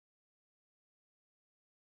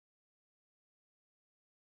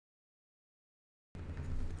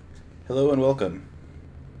Hello and welcome.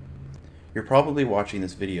 You're probably watching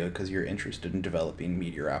this video because you're interested in developing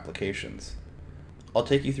Meteor applications. I'll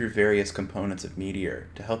take you through various components of Meteor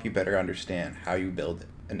to help you better understand how you build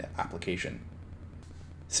an application.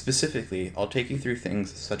 Specifically, I'll take you through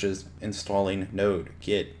things such as installing Node,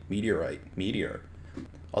 Git, Meteorite, Meteor.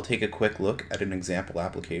 I'll take a quick look at an example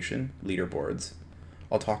application, leaderboards.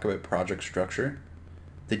 I'll talk about project structure,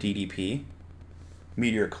 the DDP,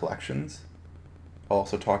 Meteor collections. I'll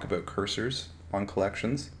also talk about cursors on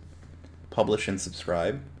collections, publish and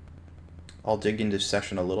subscribe. I'll dig into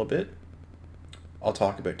session a little bit. I'll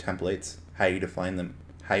talk about templates, how you define them,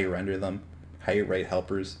 how you render them, how you write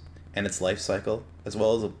helpers, and its life cycle, as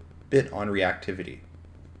well as a bit on reactivity.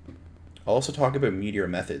 I'll also talk about Meteor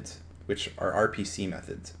methods, which are RPC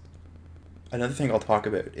methods. Another thing I'll talk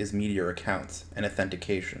about is Meteor accounts and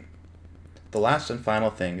authentication. The last and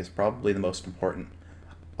final thing is probably the most important.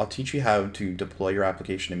 I'll teach you how to deploy your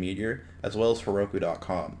application to Meteor, as well as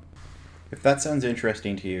Heroku.com. If that sounds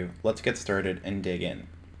interesting to you, let's get started and dig in.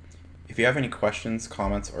 If you have any questions,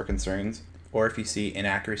 comments, or concerns, or if you see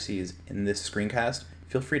inaccuracies in this screencast,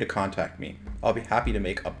 feel free to contact me. I'll be happy to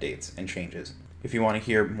make updates and changes. If you want to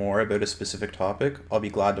hear more about a specific topic, I'll be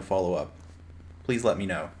glad to follow up. Please let me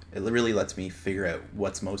know. It really lets me figure out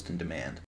what's most in demand.